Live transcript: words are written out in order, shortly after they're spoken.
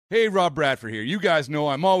Hey, Rob Bradford here. You guys know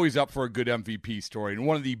I'm always up for a good MVP story, and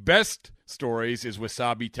one of the best stories is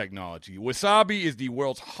Wasabi Technology. Wasabi is the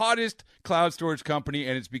world's hottest cloud storage company,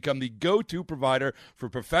 and it's become the go-to provider for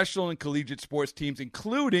professional and collegiate sports teams,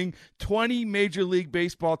 including 20 Major League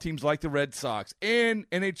Baseball teams like the Red Sox and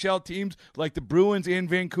NHL teams like the Bruins and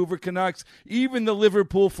Vancouver Canucks. Even the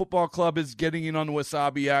Liverpool Football Club is getting in on the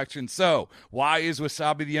Wasabi action. So, why is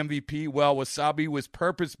Wasabi the MVP? Well, Wasabi was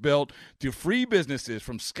purpose-built to free businesses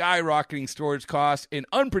from skyrocketing storage costs and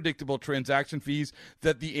unpredictable transaction fees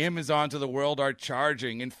that the Amazons of the world are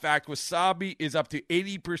charging. In fact, Wasabi is up to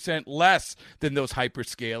 80% less than those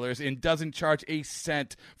hyperscalers and doesn't charge a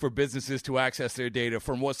cent for businesses to access their data.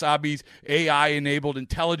 From Wasabi's AI-enabled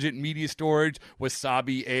intelligent media storage,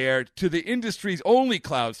 Wasabi Air, to the industry's only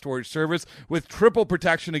cloud storage service with triple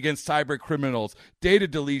protection against cyber criminals, data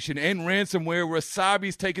deletion, and ransomware,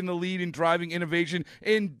 Wasabi's taken the lead in driving innovation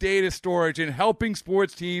in data storage and helping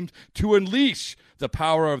sports teams to unleash the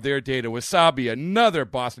power of their data. Wasabi, another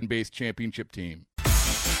Boston-based championship team.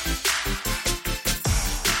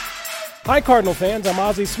 Hi, Cardinal fans. I'm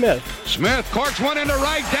Ozzie Smith. Smith corks one into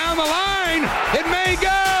right down the line. It may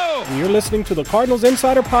go. And you're listening to the Cardinals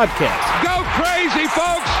Insider Podcast. Go crazy,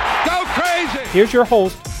 folks. Go crazy. Here's your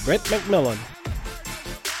host, Brett McMillan.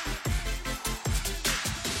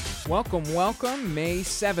 Welcome, May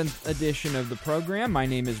 7th edition of the program. My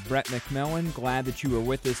name is Brett McMillan. Glad that you are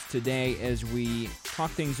with us today as we talk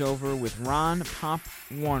things over with Ron Pop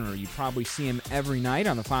Warner. You probably see him every night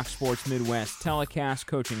on the Fox Sports Midwest telecast,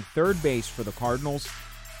 coaching third base for the Cardinals.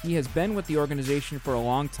 He has been with the organization for a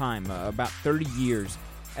long time, about 30 years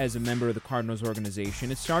as a member of the Cardinals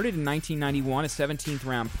organization. It started in 1991, a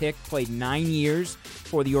 17th-round pick, played 9 years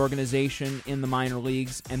for the organization in the minor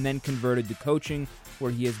leagues, and then converted to coaching,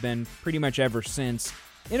 where he has been pretty much ever since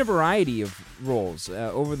in a variety of roles.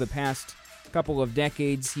 Over the past couple of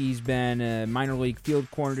decades, he's been a minor league field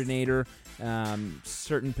coordinator,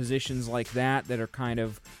 certain positions like that are kind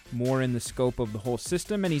of more in the scope of the whole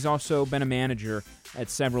system, and he's also been a manager at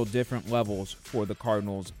several different levels for the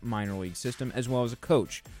Cardinals minor league system, as well as a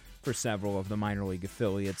coach for several of the minor league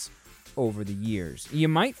affiliates over the years. You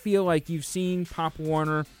might feel like you've seen Pop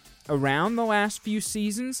Warner around the last few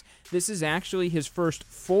seasons. This is actually his first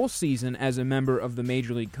full season as a member of the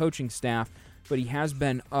Major League coaching staff, but he has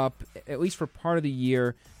been up, at least for part of the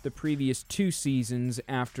year, the previous 2 seasons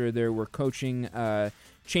after there were coaching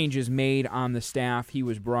changes made on the staff. He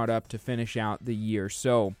was brought up to finish out the year.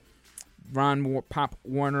 So Ron Pop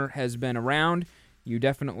Warner has been around. You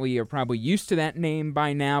definitely are probably used to that name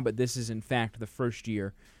by now, but this is in fact the first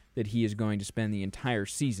year that he is going to spend the entire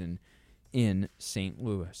season in St.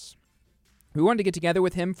 Louis. We wanted to get together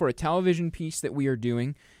with him for a television piece that we are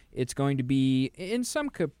doing. It's going to be, in some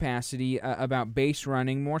capacity, about base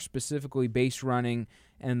running, more specifically base running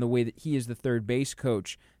and the way that he, as the third base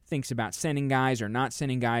coach, thinks about sending guys or not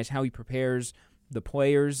sending guys, how he prepares the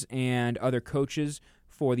players and other coaches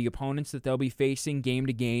for the opponents that they'll be facing game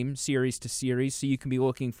to game, series to series. So you can be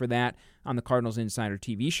looking for that on the Cardinals Insider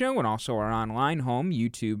TV show and also our online home,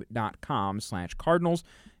 youtube.com/Cardinals.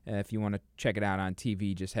 If you want to check it out on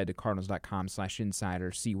TV, just head to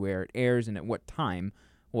cardinals.com/insider, see where it airs and at what time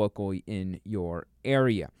locally in your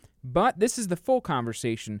area. But this is the full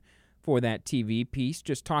conversation for that TV piece,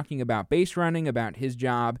 just talking about base running, about his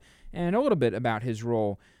job, and a little bit about his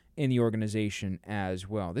role in the organization as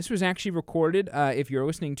well. This was actually recorded, if you're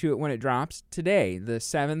listening to it when it drops, today, the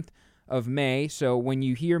 7th of May. So when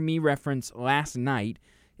you hear me reference last night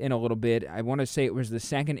in a little bit, I want to say it was the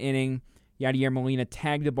second inning. Yadier Molina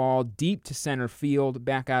tagged the ball deep to center field,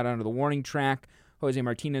 back out onto the warning track. Jose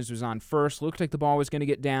Martinez was on first. Looked like the ball was going to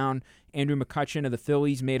get down. Andrew McCutchen of the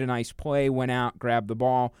Phillies made a nice play, went out, grabbed the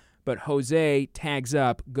ball. But Jose tags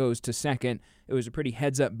up, goes to second. It was a pretty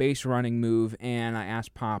heads-up base running move, and I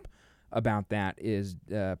asked Pop about that as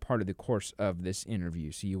part of the course of this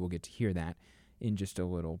interview. So you will get to hear that in just a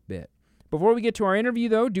little bit. Before we get to our interview,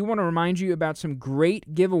 though, do want to remind you about some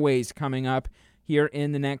great giveaways coming up here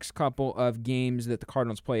in the next couple of games that the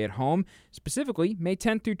Cardinals play at home, specifically May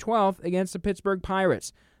 10th through 12th against the Pittsburgh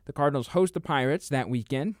Pirates. The Cardinals host the Pirates that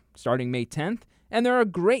weekend, starting May 10th, and there are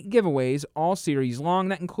great giveaways all series long.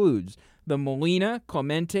 That includes the Molina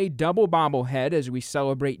Clemente double bobblehead as we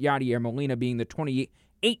celebrate Yadier Molina being the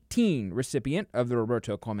 2018 recipient of the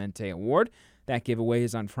Roberto Clemente Award. That giveaway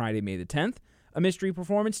is on Friday, May the 10th. A Mystery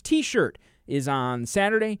Performance t-shirt is on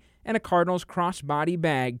Saturday, and a Cardinals crossbody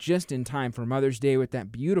bag just in time for Mother's Day with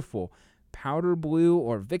that beautiful powder blue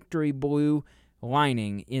or victory blue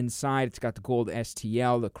lining inside. It's got the gold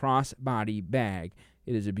STL, the crossbody bag.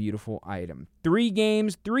 It is a beautiful item. 3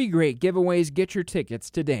 games, 3 great giveaways. Get your tickets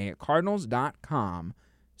today at cardinals.com/giveaways.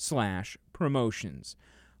 podcast.com/promotions.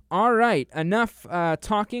 All right, enough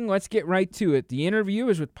talking. Let's get right to it. The interview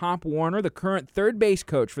is with Pop Warner, the current third base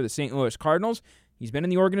coach for the St. Louis Cardinals. He's been in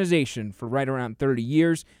the organization for right around 30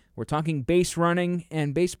 years. We're talking base running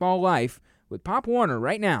and baseball life with Pop Warner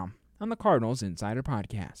right now on the Cardinals Insider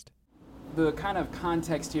Podcast. The kind of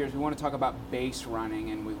context here is we want to talk about base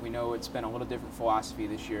running, and we know it's been a little different philosophy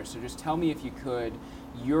this year. So just tell me, if you could,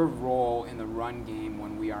 your role in the run game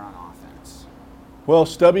when we are on offense. Well,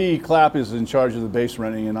 Stubby Clapp is in charge of the base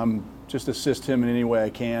running, and I'm just assist him in any way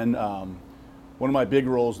I can. One of my big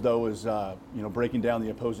roles, though, is breaking down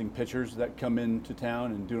the opposing pitchers that come into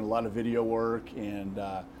town and doing a lot of video work and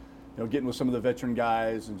getting with some of the veteran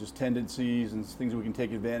guys and just tendencies and things we can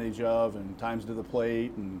take advantage of and times to the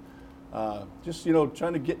plate and just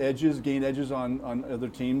trying to gain edges on other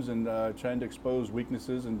teams and trying to expose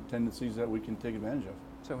weaknesses and tendencies that we can take advantage of.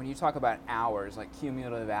 So when you talk about hours, like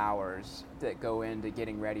cumulative hours that go into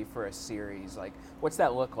getting ready for a series, like what's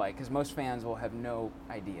that look like? Because most fans will have no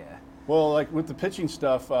idea. Well, like with the pitching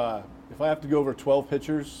stuff, if I have to go over 12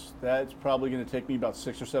 pitchers, that's probably going to take me about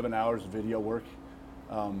 6 or 7 hours of video work,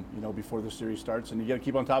 before the series starts. And you got to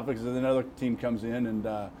keep on top of it because then another team comes in. And,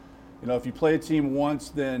 if you play a team once,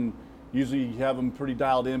 then usually you have them pretty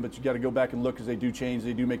dialed in, but you got to go back and look because they do change.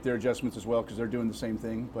 They do make their adjustments as well because they're doing the same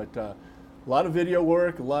thing. But a lot of video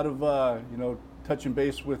work, a lot of, touching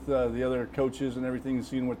base with the other coaches and everything and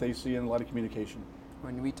seeing what they see, and a lot of communication.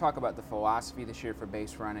 When we talk about the philosophy this year for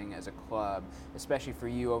base running as a club, especially for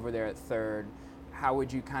you over there at third, how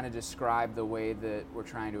would you kind of describe the way that we're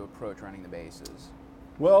trying to approach running the bases?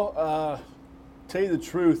 Well, tell you the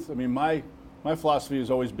truth, I mean, my philosophy has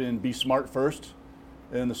always been be smart first,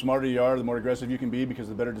 and the smarter you are, the more aggressive you can be because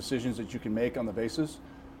the better decisions that you can make on the bases.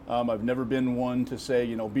 I've never been one to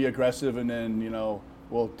say, be aggressive and then,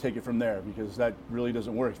 we'll take it from there, because that really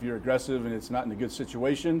doesn't work. If you're aggressive and it's not in a good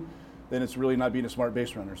situation, then it's really not being a smart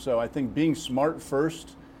base runner. So I think being smart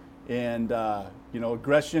first and,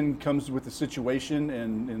 aggression comes with the situation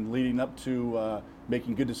and leading up to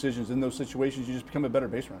making good decisions in those situations, you just become a better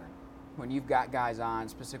base runner. When you've got guys on,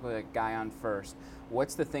 specifically a guy on first,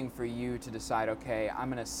 what's the thing for you to decide, okay,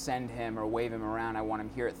 I'm going to send him or wave him around, I want him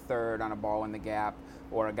here at third on a ball in the gap,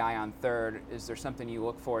 or a guy on third? Is there something you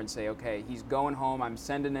look for and say, okay, he's going home, I'm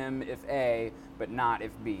sending him if A, but not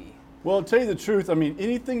if B? Well, to tell you the truth, I mean,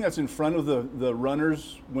 anything that's in front of the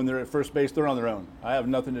runners when they're at first base, they're on their own. I have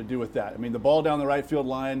nothing to do with that. I mean, the ball down the right field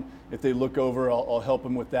line, if they look over, I'll help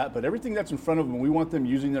them with that. But everything that's in front of them, we want them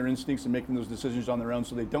using their instincts and making those decisions on their own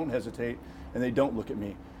so they don't hesitate and they don't look at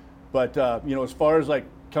me. But, as far as like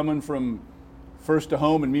coming from first to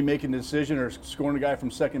home and me making a decision or scoring a guy from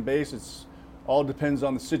second base, it's all depends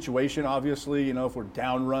on the situation, obviously. If we're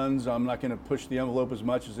down runs, I'm not going to push the envelope as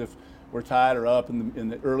much as if we're tied or up in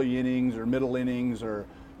the early innings or middle innings, or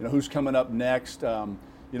who's coming up next.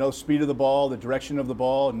 Speed of the ball, the direction of the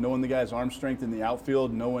ball, knowing the guy's arm strength in the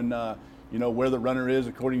outfield, knowing where the runner is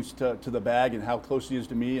according to the bag and how close he is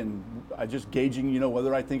to me, and I just gauging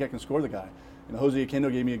whether I think I can score the guy. Jose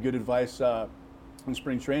Oquendo gave me a good advice in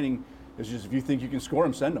spring training. Is just if you think you can score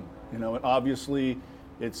him, send him. And obviously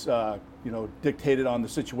it's dictated on the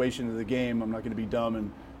situation of the game. I'm not going to be dumb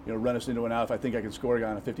and run us into an out if I think I can score a guy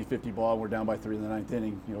on a 50-50 ball and we're down by 3 in the ninth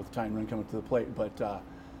inning, with the tying run coming to the plate. But,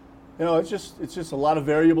 it's just a lot of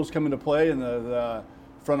variables come into play, and the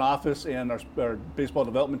front office and our baseball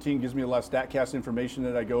development team gives me a lot of StatCast information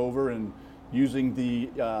that I go over, and using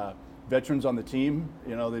the veterans on the team.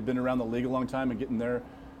 They've been around the league a long time, and getting their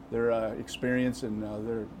experience and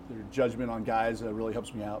their judgment on guys really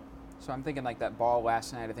helps me out. So I'm thinking like that ball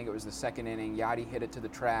last night, I think it was the second inning, Yadi hit it to the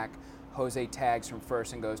track, Jose tags from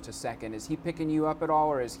first and goes to second. Is he picking you up at all,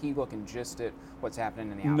 or is he looking just at what's happening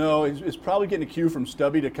in the outfield? No, it's probably getting a cue from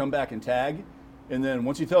Stubby to come back and tag. And then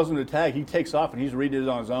once he tells him to tag, he takes off, and he's reading it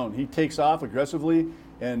on his own. He takes off aggressively,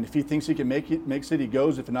 and if he thinks he can makes it, he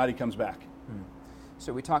goes. If not, he comes back.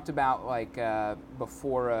 So we talked about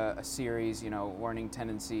before a series, learning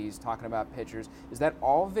tendencies, talking about pitchers. Is that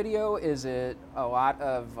all video? Is it a lot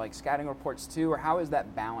of scouting reports too, or how has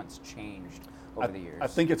that balance changed over the years? I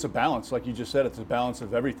think it's a balance, like you just said. It's a balance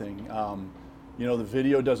of everything. The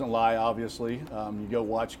video doesn't lie, obviously. You go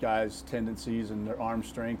watch guys' tendencies and their arm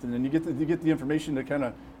strength, and then you get the information to kind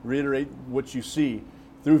of reiterate what you see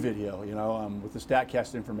through video. With the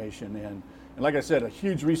StatCast information, and like I said, a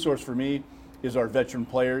huge resource for me is our veteran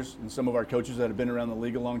players and some of our coaches that have been around the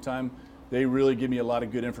league a long time. They really give me a lot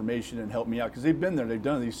of good information and help me out because they've been there, they've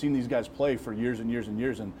done it, they've seen these guys play for years and years and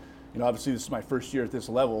years. And obviously this is my first year at this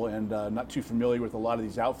level and not too familiar with a lot of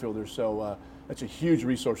these outfielders. So that's a huge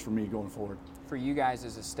resource for me going forward. For you guys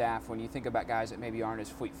as a staff, when you think about guys that maybe aren't as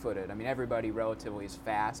fleet-footed, I mean, everybody relatively is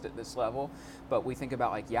fast at this level, but we think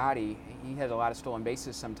about like Yadi, he has a lot of stolen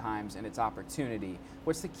bases sometimes, and it's opportunity.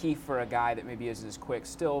 What's the key for a guy that maybe isn't as quick,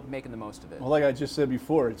 still making the most of it? Well, like I just said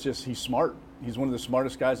before, it's just he's smart. He's one of the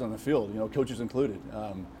smartest guys on the field, coaches included.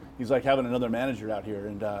 He's like having another manager out here,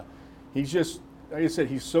 and he's just, like I said,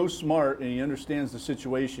 he's so smart, and he understands the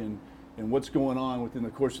situation and what's going on within the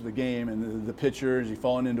course of the game, and the pitchers, he's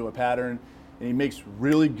falling into a pattern. And he makes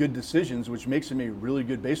really good decisions, which makes him a really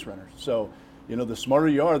good base runner. So, the smarter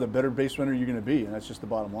you are, the better base runner you're going to be, and that's just the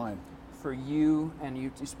bottom line. For you, and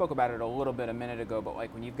you spoke about it a little bit a minute ago, but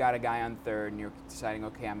like when you've got a guy on third and you're deciding,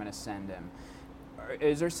 okay, I'm going to send him,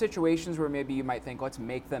 is there situations where maybe you might think, let's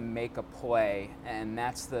make them make a play, and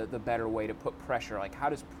that's the better way to put pressure? Like, how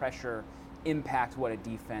does pressure impact what a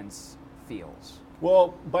defense feels?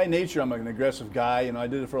 Well, by nature, I'm an aggressive guy. I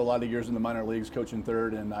did it for a lot of years in the minor leagues, coaching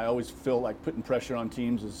third, and I always feel like putting pressure on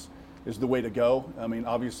teams is the way to go. I mean,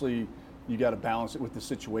 obviously, you got to balance it with the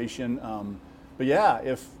situation. But yeah,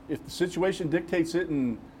 if the situation dictates it,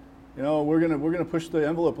 and we're gonna push the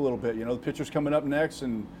envelope a little bit. The pitcher's coming up next,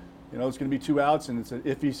 and it's going to be 2 outs, and it's an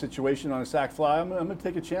iffy situation on a sac fly. I'm going to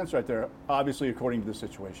take a chance right there, obviously according to the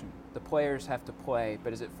situation. The players have to play,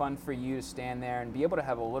 but is it fun for you to stand there and be able to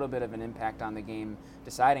have a little bit of an impact on the game,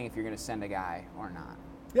 deciding if you're going to send a guy or not?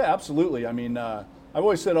 Yeah, absolutely. I mean, I've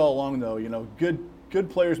always said all along, though, good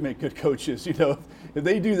players make good coaches. If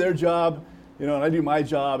they do their job, and I do my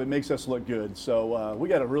job, it makes us look good. So we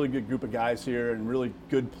got a really good group of guys here, and really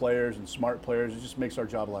good players and smart players. It just makes our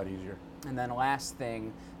job a lot easier. And then last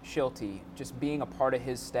thing, Shilty, just being a part of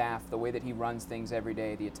his staff, the way that he runs things every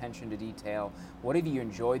day, the attention to detail, what have you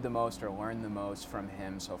enjoyed the most or learned the most from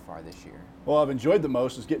him so far this year? Well, I've enjoyed the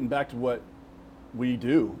most is getting back to what we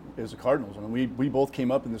do as the Cardinals. I mean, we both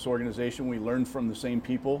came up in this organization. We learned from the same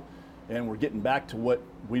people, and we're getting back to what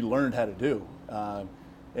we learned how to do.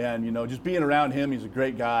 And just being around him, he's a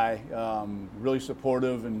great guy, really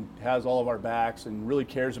supportive and has all of our backs and really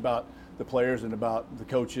cares about the players and about the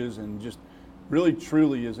coaches, and just really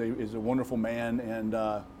truly is a wonderful man and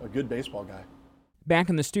a good baseball guy. Back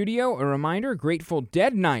in the studio, a reminder, Grateful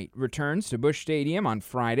Dead Night returns to Busch Stadium on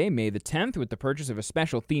Friday, May the 10th. With the purchase of a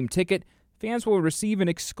special theme ticket, fans will receive an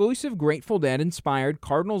exclusive Grateful Dead-inspired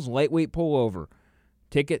Cardinals lightweight pullover.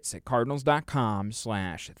 Tickets at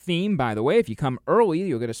cardinals.com/theme. By the way, if you come early,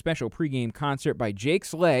 you'll get a special pregame concert by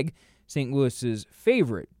Jake's Leg, St. Louis's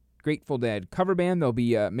favorite Grateful Dead cover band. They'll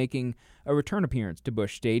be making a return appearance to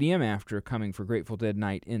Busch Stadium after coming for Grateful Dead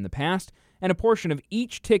Night in the past, and a portion of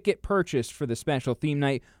each ticket purchased for the special theme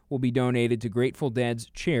night will be donated to Grateful Dead's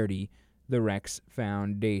charity, the Rex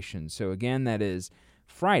Foundation. So again, that is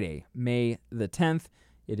Friday, May the 10th.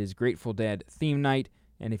 It is Grateful Dead theme night,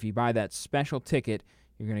 and if you buy that special ticket,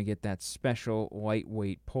 you're going to get that special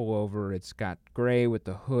lightweight pullover. It's got gray with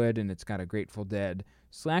the hood, and it's got a Grateful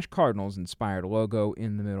Dead/Cardinals inspired logo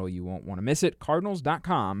in the middle. You won't want to miss it.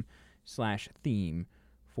 Cardinals.com/theme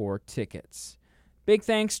for tickets. Big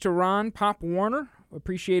thanks to Ron Pop Warner.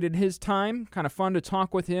 Appreciated his time. Kind of fun to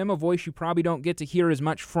talk with him, a voice you probably don't get to hear as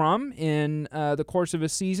much from in the course of a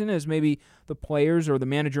season as maybe the players or the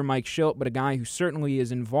manager Mike Shildt, but a guy who certainly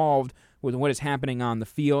is involved with what is happening on the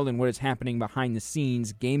field and what is happening behind the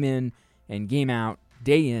scenes, game in and game out,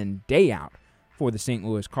 day in, day out for the St.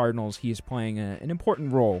 Louis Cardinals. He is playing an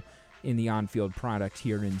important role in the on-field product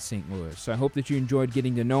here in St. Louis. So I hope that you enjoyed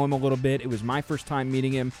getting to know him a little bit. It was my first time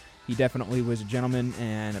meeting him. He definitely was a gentleman,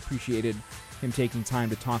 and appreciated him taking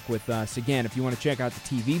time to talk with us. Again, if you want to check out the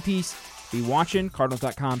TV piece, be watching,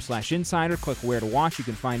 cardinals.com/insider. Click where to watch. You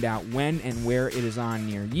can find out when and where it is on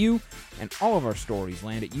near you. And all of our stories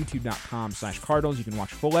land at youtube.com/Cardinals. You can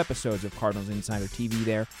watch full episodes of Cardinals Insider TV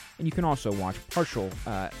there. And you can also watch partial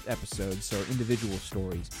episodes, so individual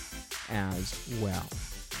stories as well.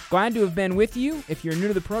 Glad to have been with you. If you're new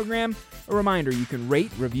to the program, a reminder, you can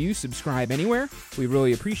rate, review, subscribe anywhere. We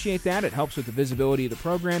really appreciate that. It helps with the visibility of the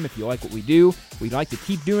program. If you like what we do, we'd like to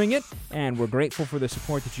keep doing it, and we're grateful for the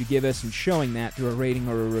support that you give us, and showing that through a rating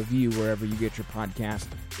or a review wherever you get your podcast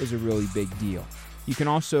is a really big deal. You can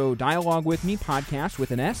also dialogue with me, podcast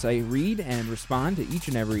with an S. I read and respond to each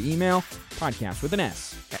and every email, podcast with an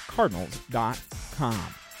S, at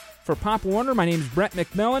cardinals.com. For Pop Warner, my name is Brett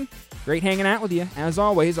McMillan. Great hanging out with you. As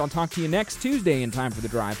always, I'll talk to you next Tuesday in time for the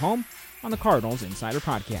drive home on the Cardinals Insider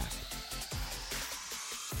Podcast.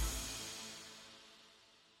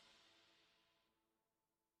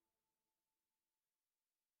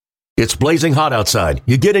 It's blazing hot outside.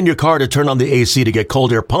 You get in your car to turn on the AC to get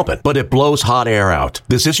cold air pumping, but it blows hot air out.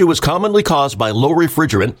 This issue is commonly caused by low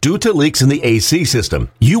refrigerant due to leaks in the AC system.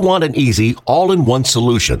 You want an easy, all-in-one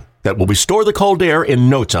solution that will restore the cold air in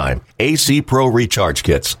no time. AC Pro Recharge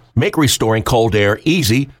Kits make restoring cold air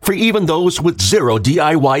easy for even those with zero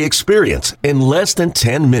DIY experience in less than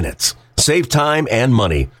 10 minutes. Save time and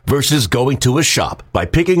money versus going to a shop by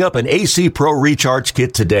picking up an AC Pro Recharge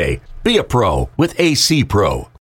Kit today. Be a pro with AC Pro.